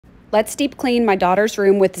Let's deep clean my daughter's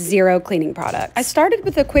room with 0 cleaning products. I started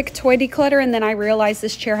with a quick toy declutter and then I realized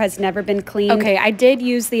this chair has never been cleaned. Okay, I did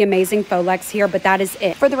use the amazing Folex here, but that is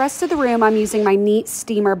it. For the rest of the room, I'm using my Neat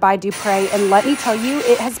Steamer by Dupray, and let me tell you,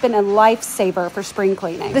 it has been a lifesaver for spring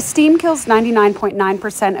cleaning. The steam kills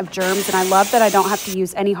 99.9% of germs, and I love that I don't have to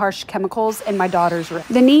use any harsh chemicals in my daughter's room.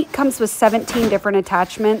 The Neat comes with 17 different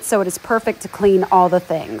attachments, so it is perfect to clean all the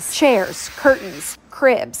things. Chairs, curtains,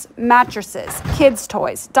 cribs, mattresses, kids'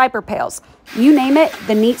 toys, diaper pails, you name it,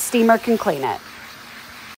 the Neat Steamer can clean it.